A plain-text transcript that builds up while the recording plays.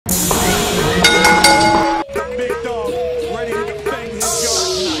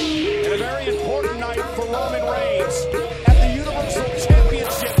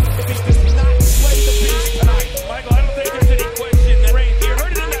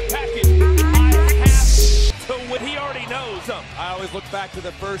back to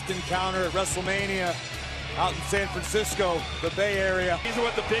the first encounter at WrestleMania out in San Francisco, the Bay Area. These are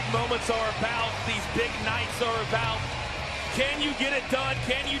what the big moments are about. These big nights are about. Can you get it done?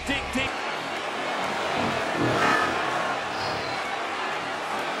 Can you dig deep?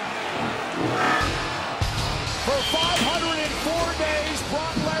 For 504 days,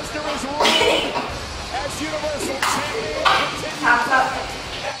 Brock Lesnar is ruled as Universal Champion. Continues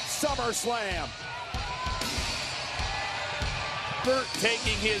at SummerSlam.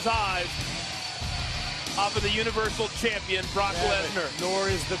 Taking his eyes off of the Universal Champion, Brock Lesnar. Nor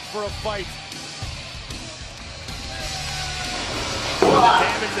is for a fight. The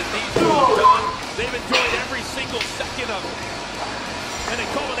damage that these two have done, they've enjoyed every single second of it. And it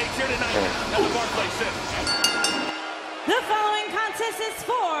culminates here tonight at the Barclays Center. The following contest is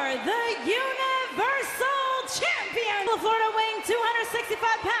for the Universal Champion. Florida weighing 265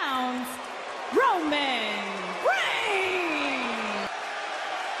 pounds, Roman Reigns.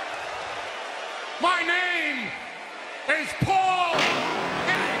 My name is Paul.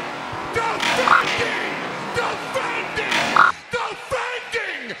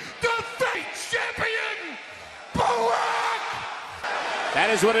 Defending champion, Barack. That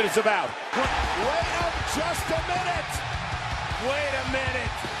is what it is about. Wait just a minute. Wait a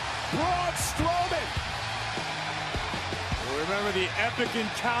minute. Braun Strowman. Remember the epic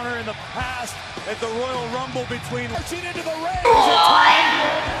encounter in the past at the Royal Rumble between Marching into the ring.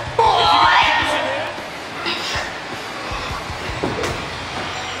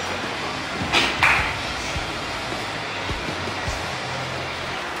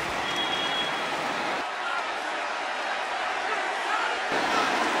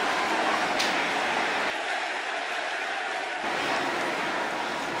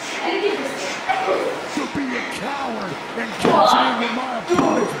 To be a coward and catch me when my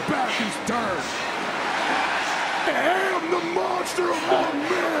opponent's back is turned. I am the monster among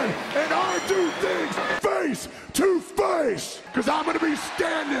men, and I do things face to face, because I'm going to be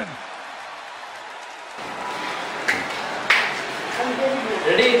standing.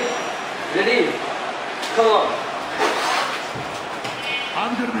 Ready? Come on.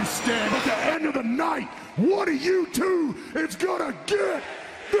 I'm going to be standing at the end of the night. One of you two is going to get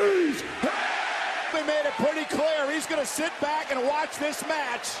these. They made it pretty clear he's going to sit back and watch this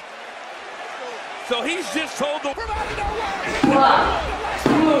match. So he's just told the... From out of nowhere.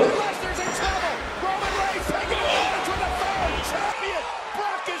 Lesnar's in trouble. Roman Reigns taking advantage with a third champion.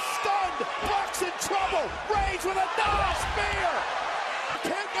 Brock is stunned. Brock's in trouble. Reigns with another spear.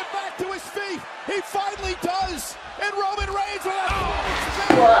 Can't get back to his feet. He finally does. And Roman Reigns with a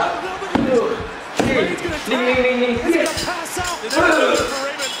Reigns gonna He's gonna pass out. This is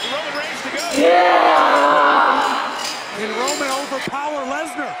for Roman Reigns to go. Yeah! Can Roman overpower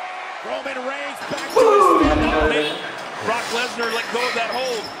Lesnar? Roman Reigns back to his feet. Brock Lesnar let go of that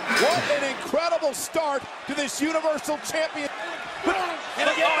hold. What an incredible start to this Universal Champion.